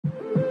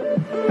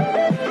Hi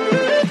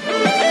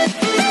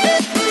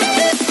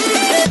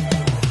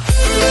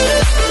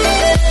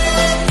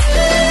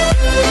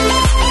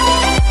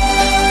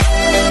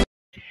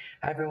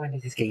everyone,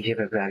 this is KJ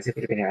from Vlogs, a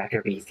Filipino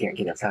actor based here in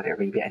Kingdom, Saudi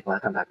Arabia, and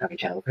welcome back to my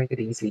channel. For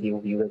today's video,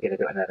 we will get to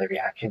do another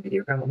reaction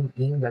video from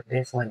Onging, but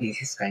this one,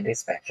 this is kind of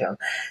special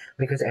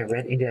because I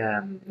read in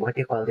the, what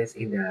do you call this,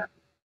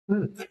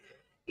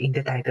 in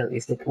the title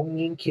is that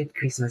Onging cute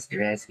Christmas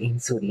dress in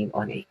Surin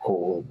on a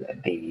cold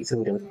day. So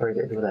without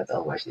further ado, let's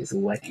all watch this.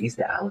 What is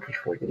the outfit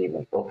for today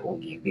of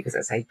Onging? Because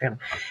aside from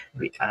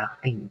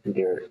reacting to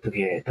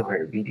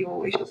her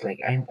video, it's just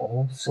like I'm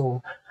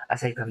also,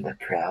 aside from the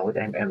crowd,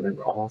 I'm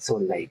also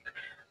like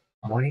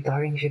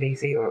monitoring, should I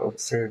say, or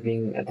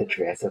observing the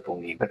dress of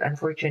Onging. But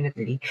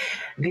unfortunately,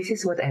 this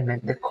is what I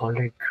meant, the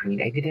color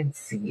green. I didn't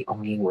see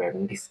Onging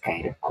wearing this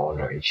kind of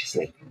color. It's just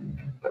like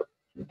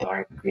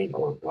dark green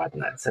or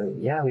whatnot. So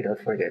yeah, without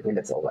further ado,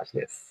 let's all watch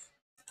this.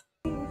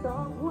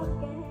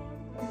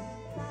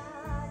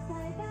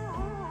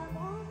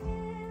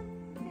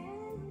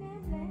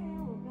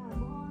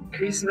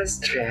 Christmas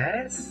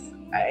dress?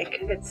 I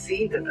cannot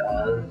see it at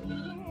all.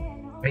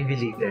 Maybe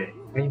later.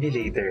 Maybe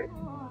later.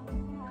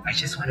 I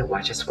just want to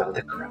watch as well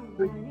the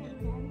crowd.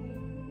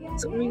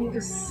 So meaning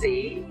to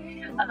say,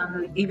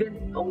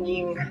 even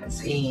Onging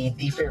has a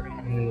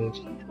different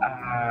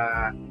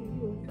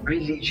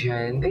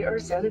religion, they are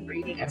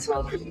celebrating as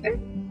well. They're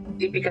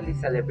typically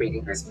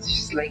celebrating Christmas. It's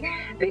just like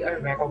they are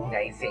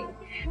recognizing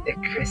the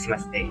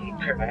Christmas day,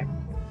 correct?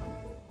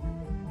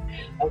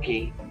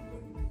 Okay,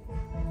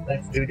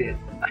 let's do this.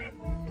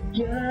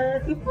 Yeah.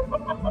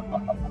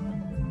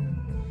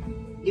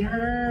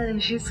 Yeah,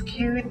 she's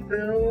cute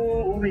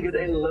though. Oh my god,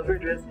 I love her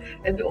dress.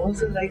 And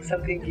also like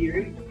something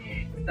here.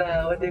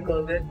 What do you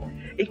call it?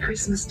 A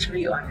Christmas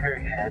tree on her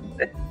head.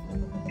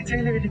 It's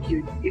really, really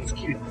cute. It's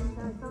cute.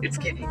 It's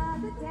kitty.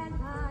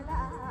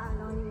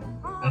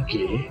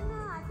 Okay.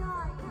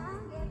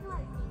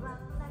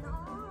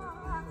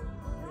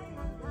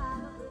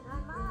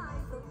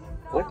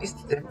 What is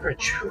the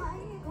temperature?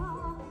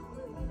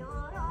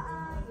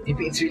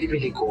 Maybe it's really,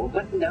 really cold,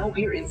 but now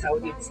here in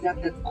Saudi, it's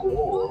not that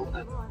cold.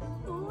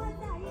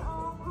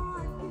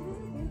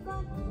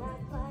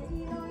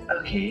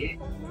 Okay.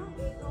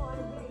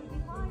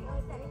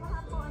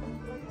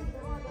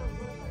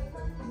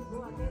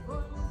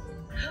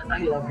 I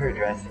love her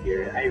dress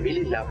here. I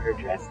really love her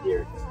dress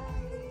here.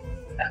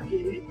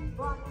 Okay.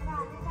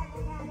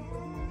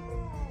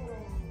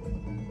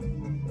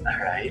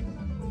 Alright.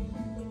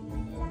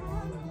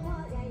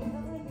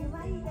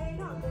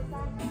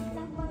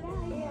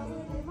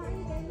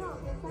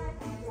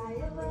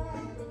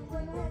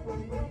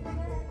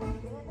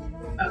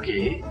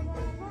 Okay.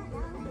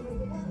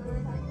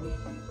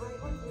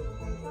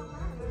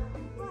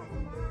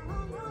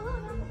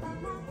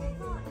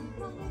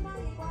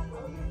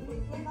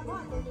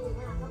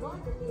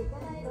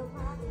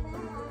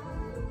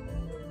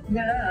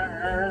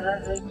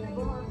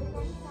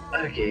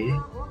 Okay.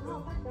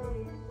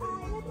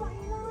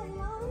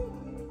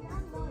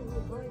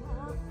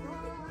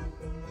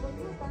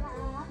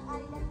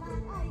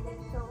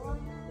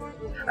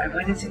 I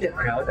want to see the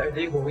crowd. Are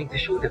they going to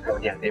show the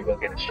crowd? Yeah, they will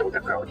gonna show the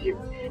crowd here.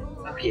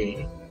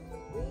 Okay.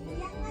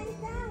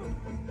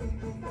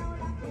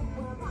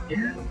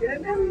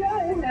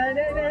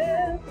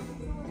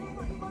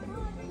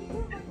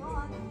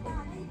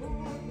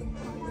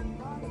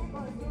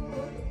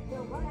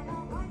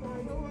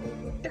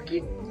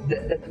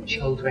 The two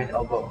children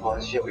of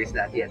Bosjo is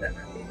not yet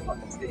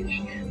on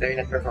stage. They're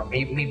not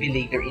performing. Maybe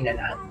later in an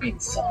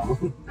upbeat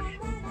song.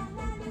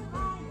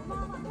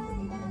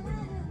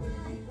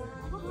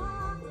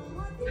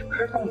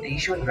 Her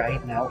foundation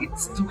right now,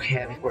 it's too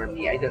heavy for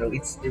me. I don't know.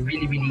 It's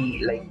really,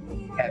 really like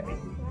heavy.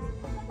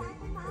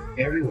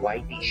 Very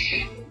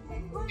whitish,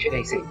 should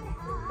I say?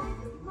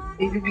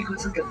 Maybe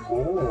because of the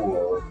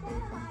cold.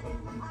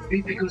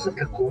 Maybe because of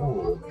the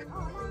cold.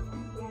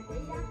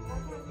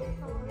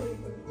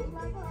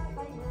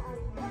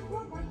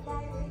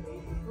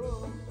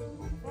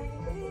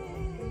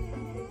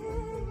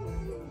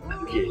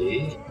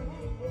 Okay.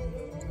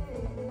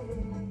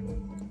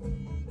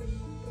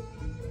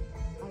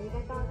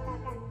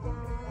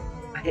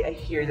 I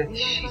hear that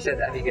she said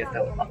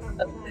arigato.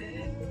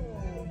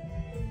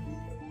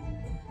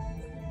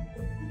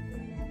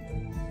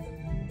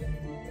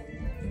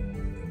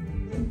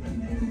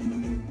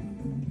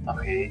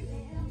 Okay.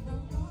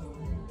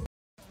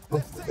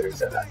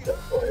 There's an ad,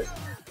 of course.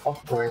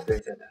 Of course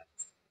there's an ad.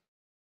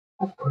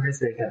 Of course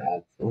there's an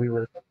ad. We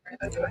will forward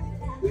that one.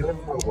 We will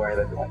forward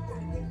that one.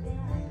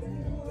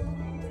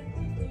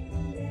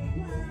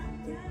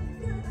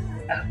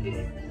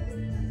 Okay.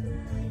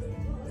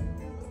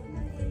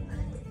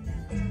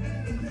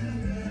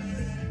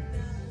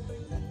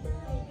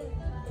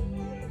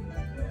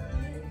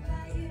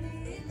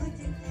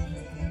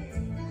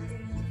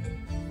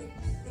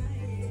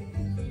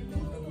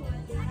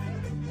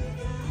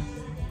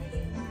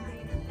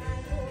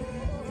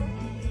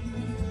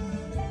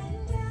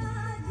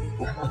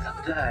 Oh, look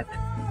at that.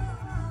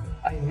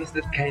 I miss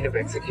that kind of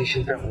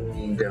execution from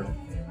Onging though.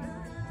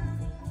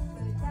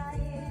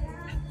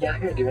 Yeah,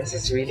 your dress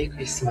is really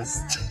Christmas.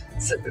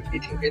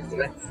 Celebrating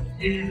Christmas.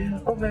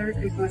 Oh, Merry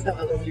Christmas to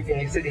all of you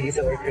guys. Today is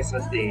our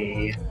Christmas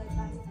day.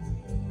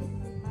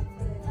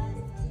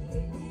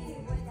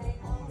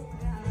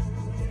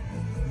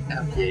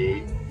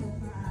 Okay.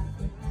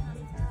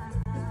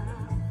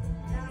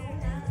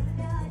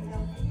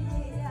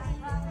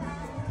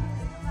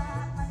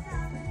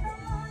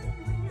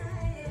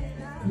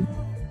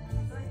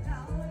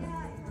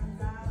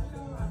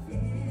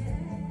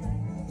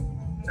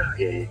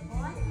 Okay.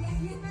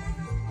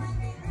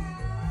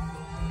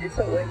 It's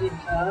already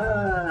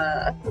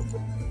done.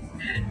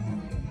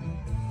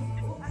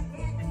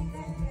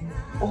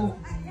 Oh,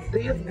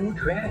 they have new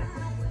dress.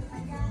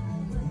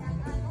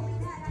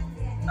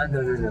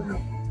 No.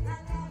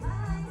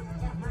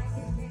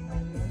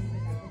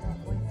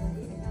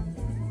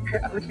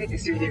 Her outfit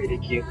is really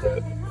cute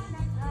though.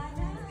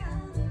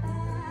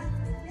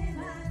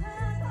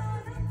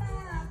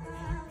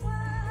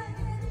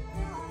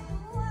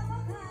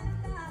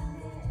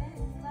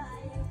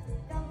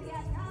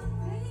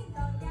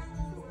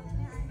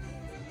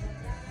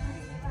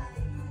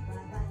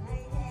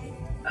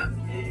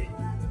 Okay.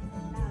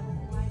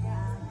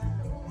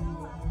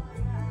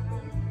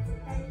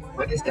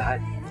 What is that?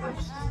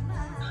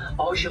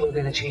 Oh, she was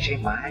gonna change her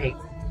mind.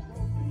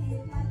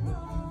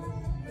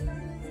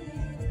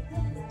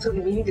 So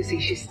meaning to say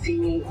she's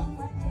singing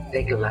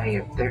like a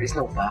lion. There is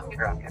no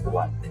background and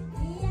what?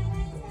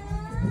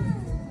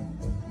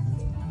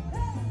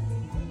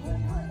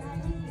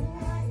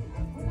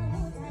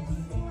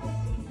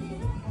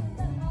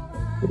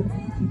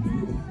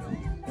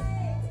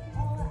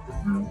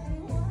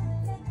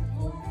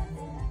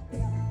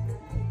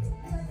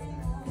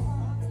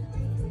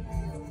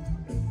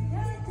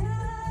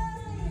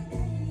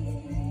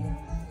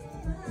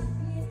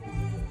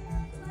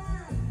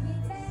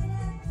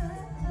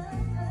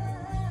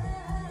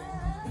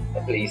 The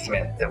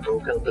placement, the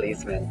vocal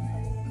placement.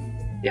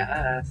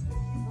 Yes.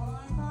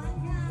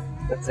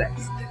 What's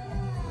next?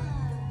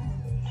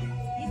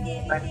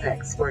 What's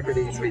next for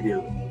today's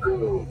video?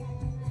 Go.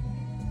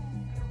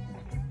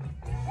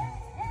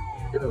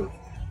 Go.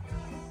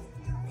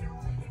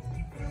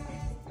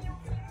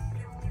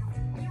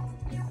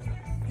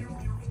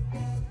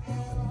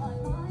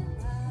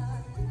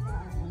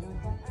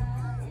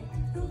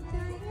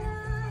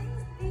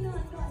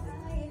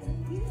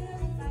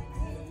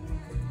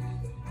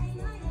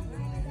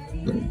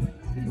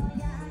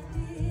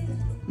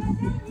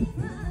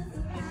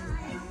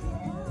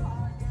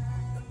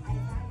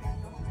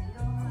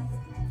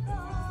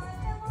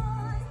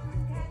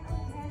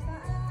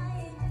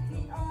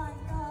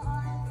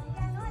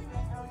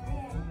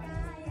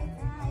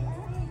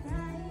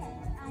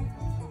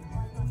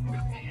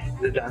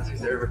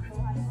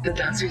 The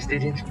dancers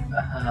didn't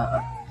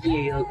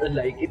feel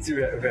like it's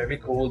very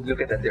cold.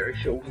 Look at that, they're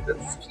showing the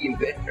skin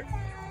there.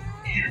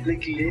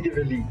 Like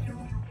literally.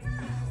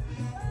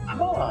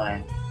 Come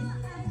on.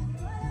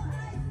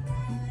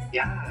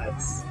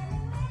 Yes.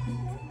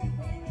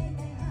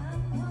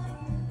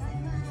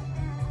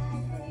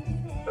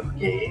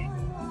 Okay.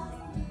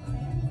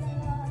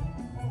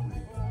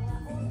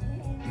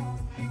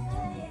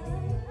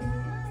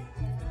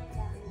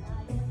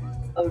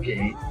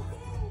 Okay.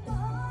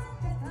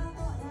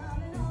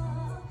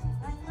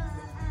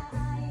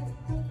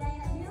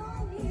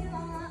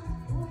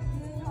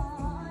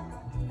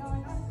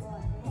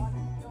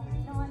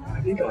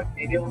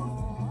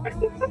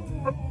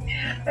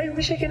 I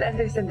wish I could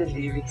understand the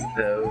lyrics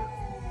though.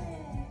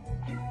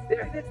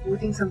 They're not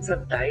putting some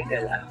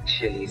subtitle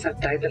actually.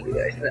 Subtitle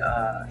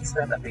is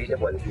not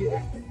available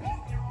here.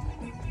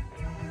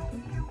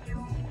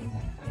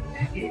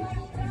 Okay.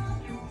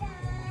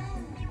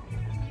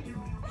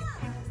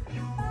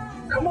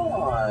 Come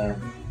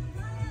on!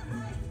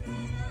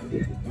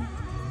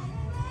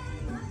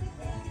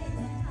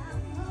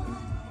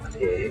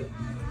 Okay.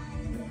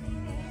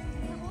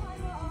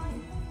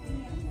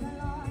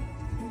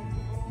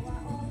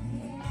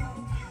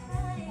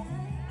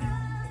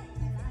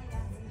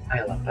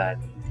 I love that.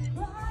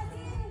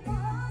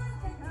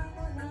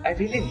 I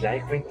really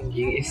like when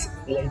Ying is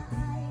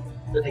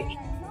like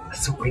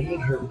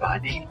swaying her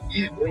body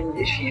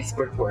when she is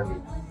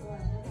performing.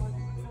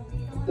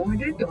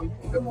 Don't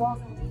come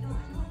on.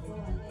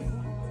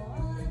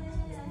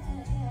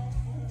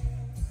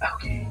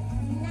 Okay.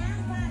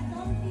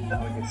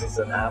 Now this is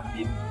an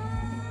happy.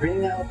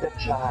 Bring out the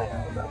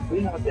child.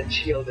 Bring out the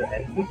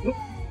children.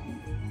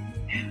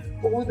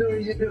 Oh,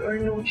 there are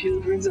no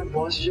children's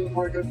costume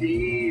for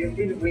today. I've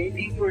been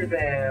waiting for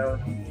them.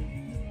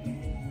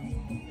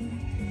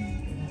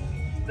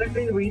 I've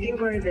been waiting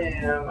for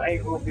them. I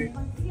hope it...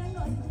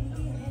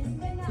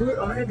 Where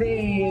are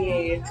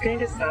they? It's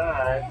kind of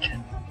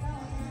sad.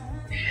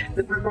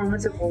 The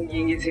performance of Hong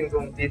Ying is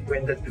incomplete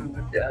when the two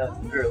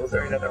girls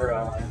are not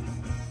around.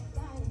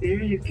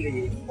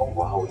 Seriously. Oh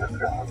wow, the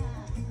crowd.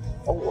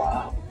 Oh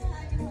wow.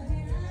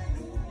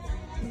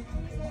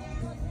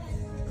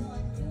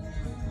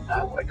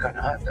 Oh, I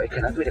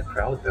cannot with the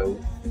crowd though.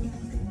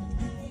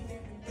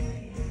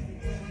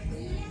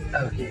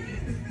 Okay.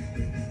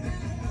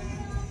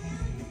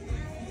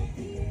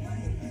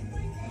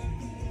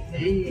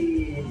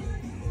 Hey,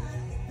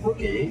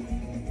 okay.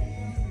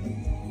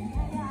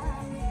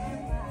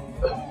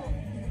 Oh,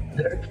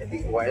 they're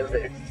getting wild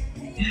there.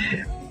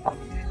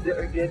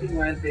 They're getting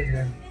wild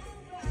there.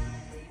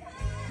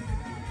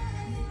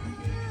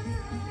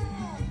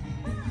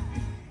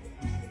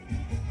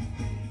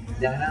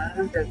 Yeah,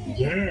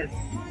 yes.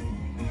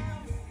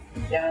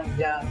 Yeah,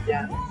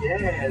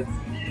 yes.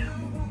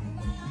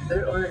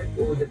 There are,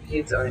 oh, the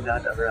kids are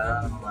not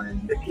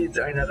around. The kids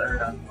are not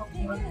around.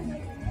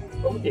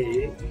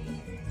 Okay.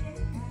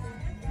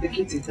 The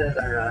kids is not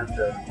around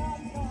though.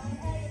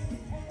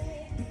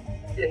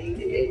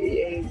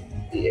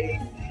 Okay.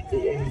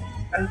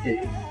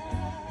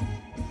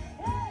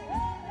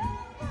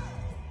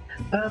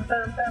 Bam,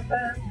 bam, bam,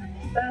 bam.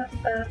 Bam,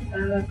 bam,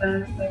 bam,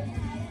 bam, bam.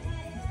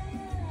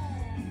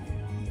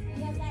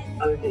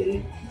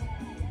 Okay.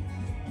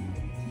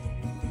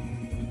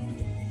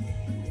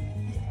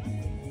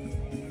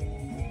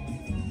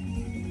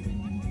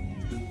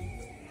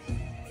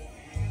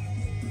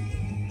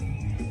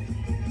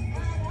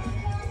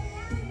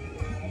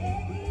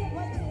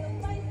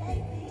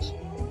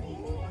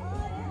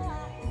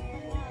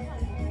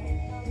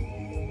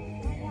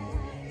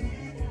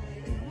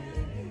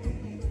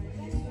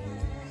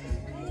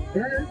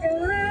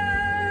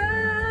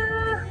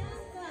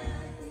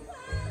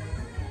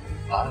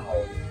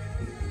 Wow.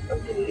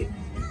 Okay.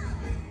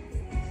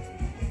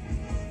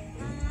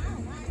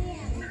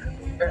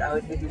 Her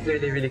outfit is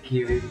really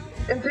cute.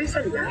 And there's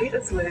a light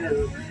as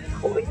well.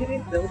 Oh, I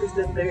didn't notice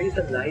that there is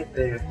a light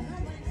there.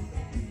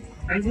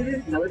 I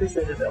didn't notice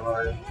that at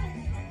all.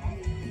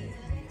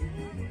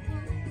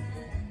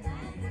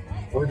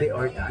 Oh, they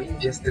are dying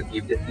just to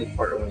give the tip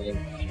for Owen.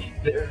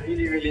 They are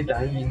really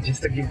dying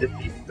just to give the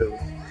tip though.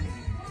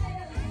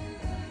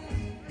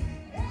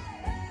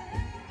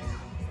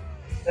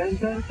 Dun,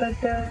 dun, dun,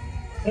 dun.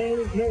 Hey.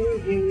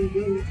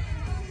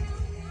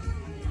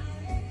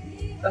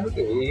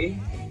 Okay.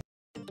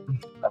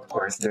 Of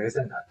course, there is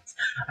a dance.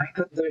 I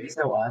thought there is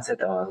no dance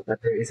at all,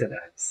 but there is a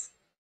dance.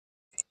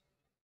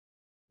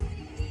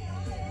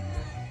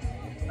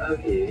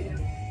 Okay.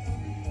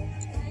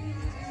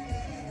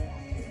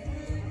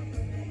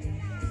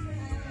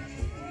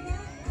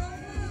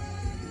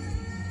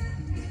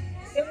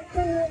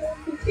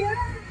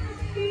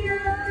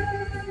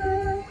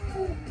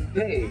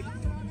 Hey.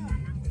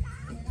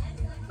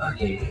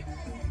 Okay.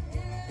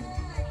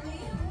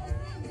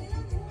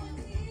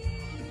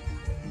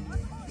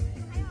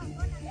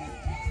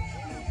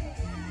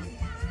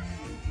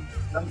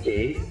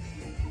 Okay.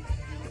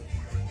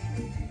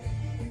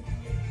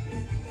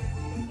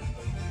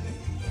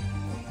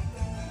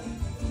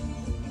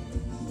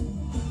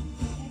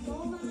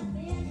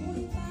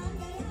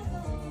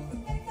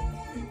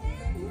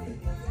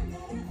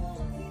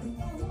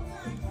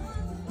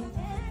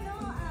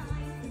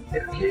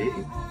 Okay.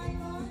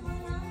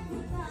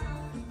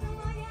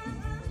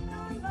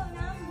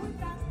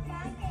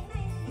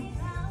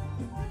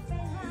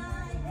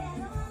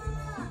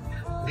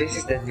 This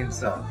is the new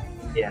song.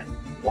 Yeah.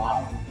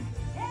 Wow.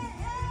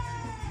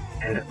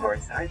 And of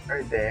course, hearts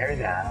are there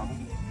now.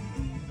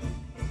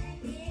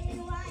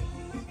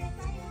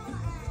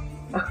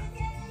 Oh,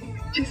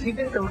 she's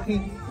even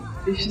talking.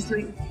 She's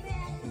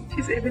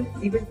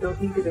even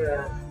talking to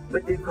the,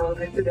 what they call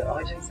it, to the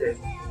audiences.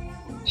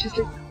 She's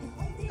like,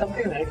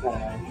 something like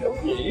that.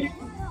 Okay.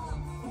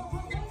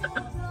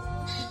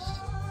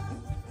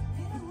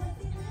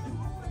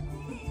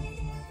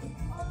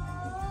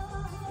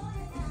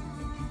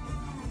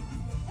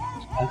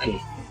 Okay.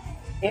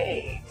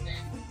 Hey.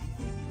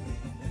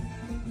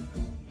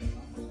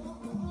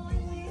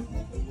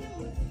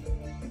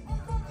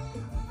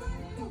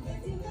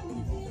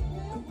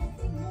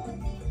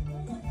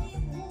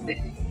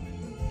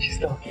 She's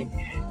talking.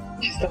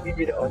 She's talking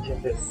with the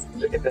audiences.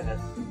 Look at that.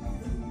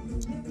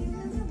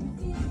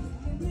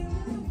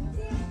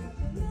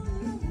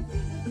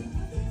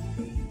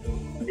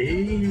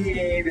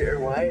 Hey, they're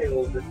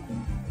wild.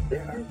 They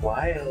are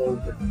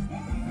wild.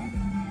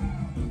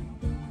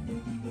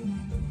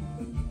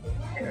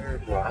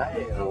 They're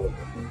wild.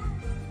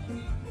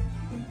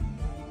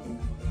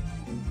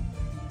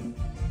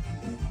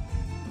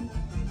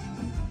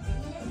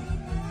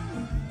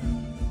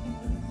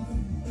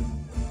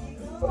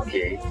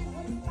 Okay.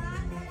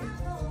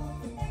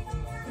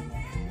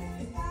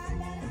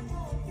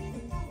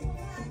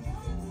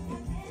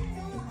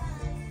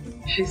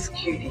 She's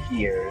cute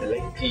here.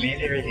 Like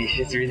literally,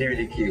 she's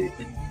really cute.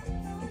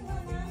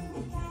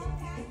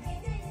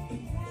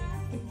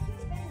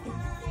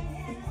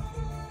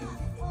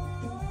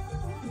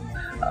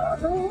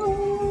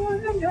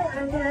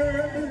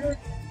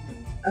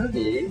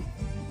 Okay.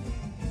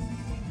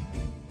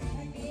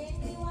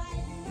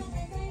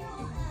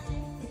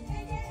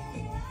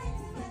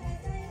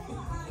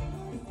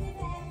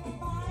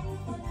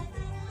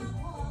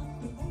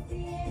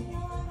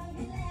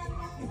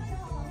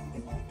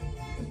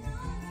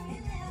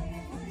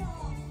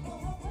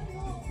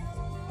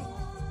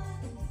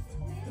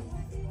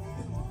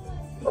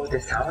 Oh, the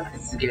sound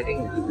is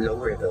getting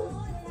lower though.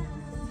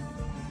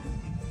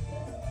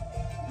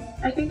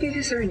 I think this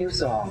is her new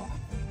song.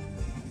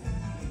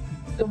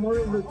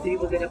 tomorrow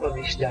we're gonna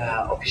publish the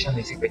official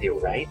music video,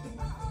 right?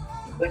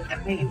 What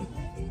time?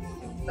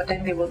 What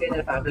time they will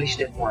gonna publish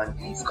that one?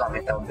 Please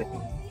comment down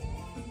below.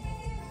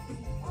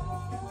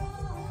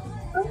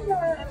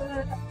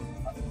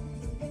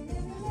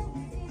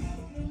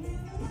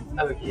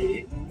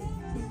 Okay.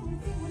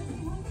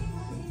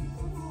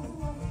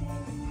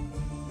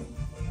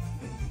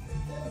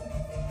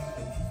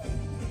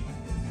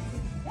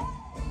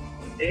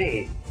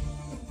 Hey.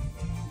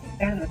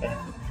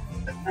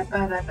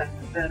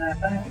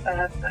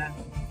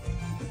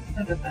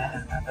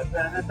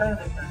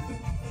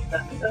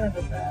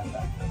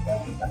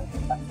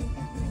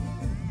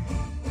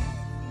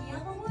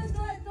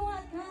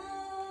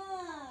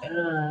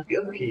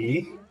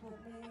 Okay.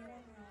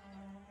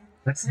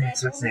 What's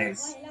next? What's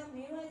next?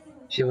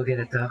 She will get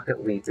a talk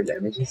that way to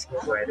let me just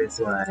for this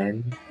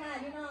one.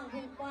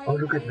 Oh,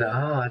 look at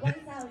that.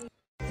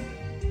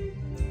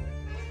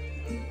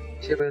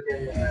 She will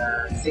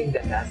sing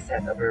the last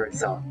set of her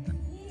song.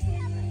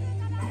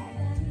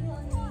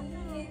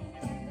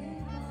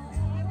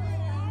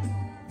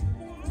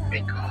 Oh my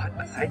god,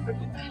 aside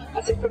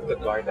from the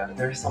garden,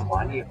 there's some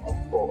money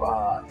also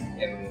on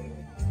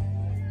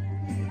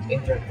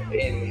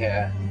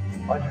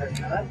her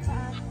gun.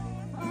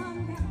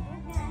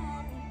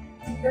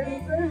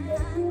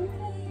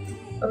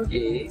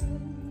 Okay.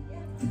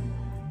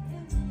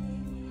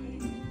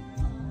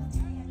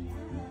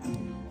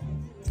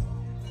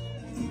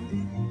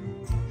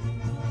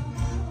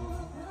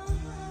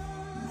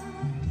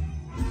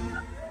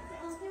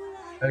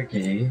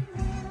 Okay.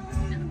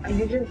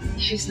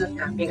 She's not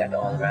tapping at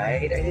all,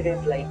 right? I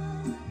didn't like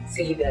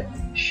see that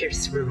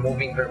she's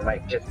removing her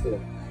mic just to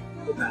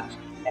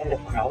and the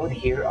crowd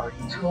here are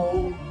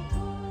too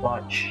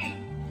much.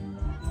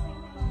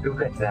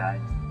 Look at that.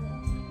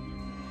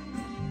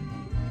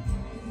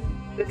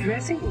 The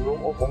dressing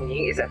room of Ong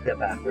is at the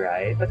back,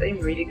 right? But I'm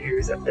really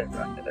curious at the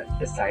front, at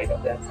the side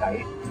of that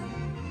side.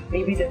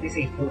 Maybe that is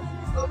a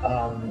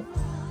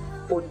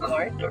food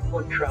cart or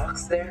food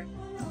trucks there.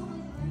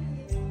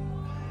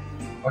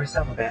 Or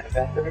some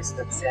vendors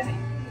that's selling.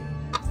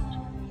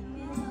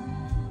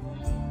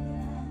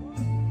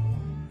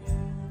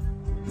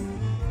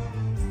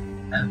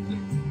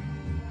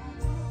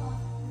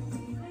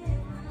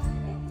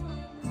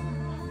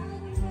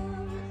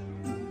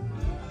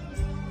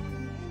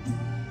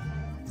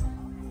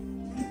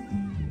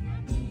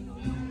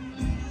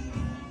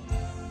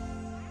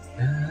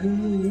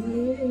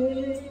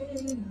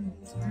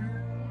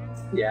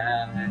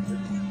 Yeah.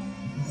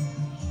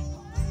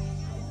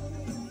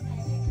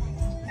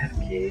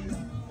 Okay.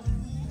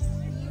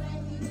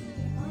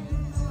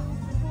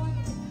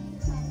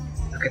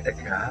 Look at the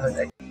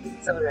crowd.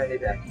 It's already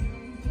there.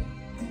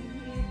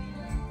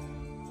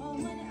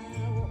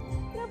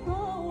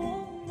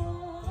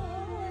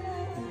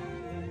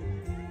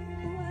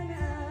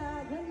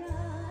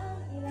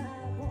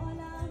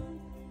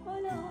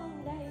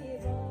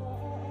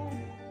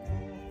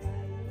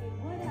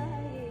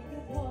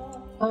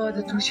 Oh,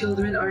 the two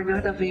children are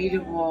not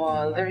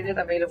available. They're not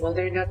available.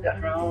 They're not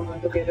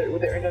around together.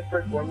 They're not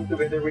performing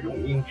together with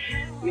Ong.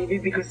 Maybe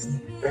because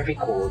it's very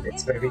cold.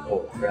 It's very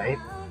cold, right?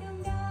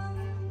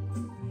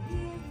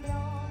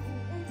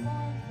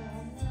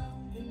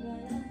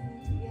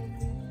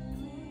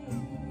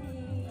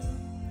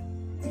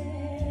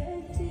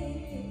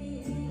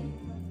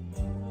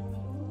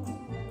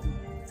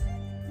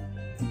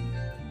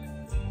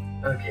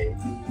 Okay.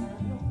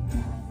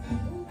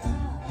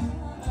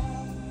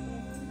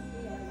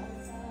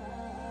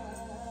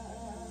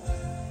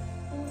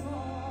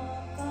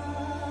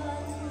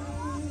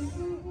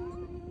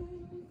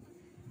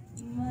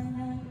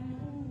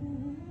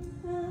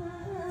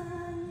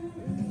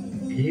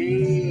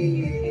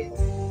 Yay!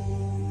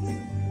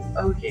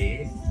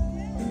 Okay.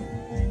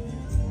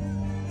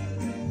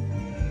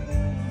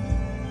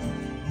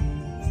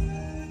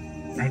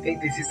 I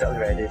think this is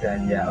already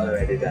done. Yeah,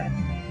 already done.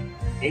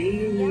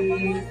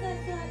 Hey!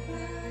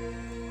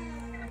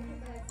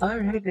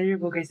 Alright, there you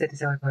go guys. That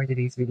is all for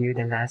today's video.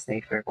 The last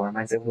night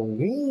performance of Ong.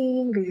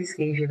 This is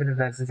KJ for the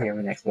vlogs to see you in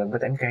the next vlog.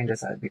 But I'm kinda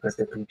sad because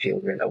the two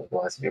children of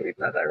Boss is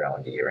not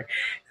around here.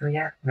 So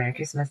yeah, Merry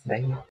Christmas.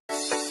 Bye.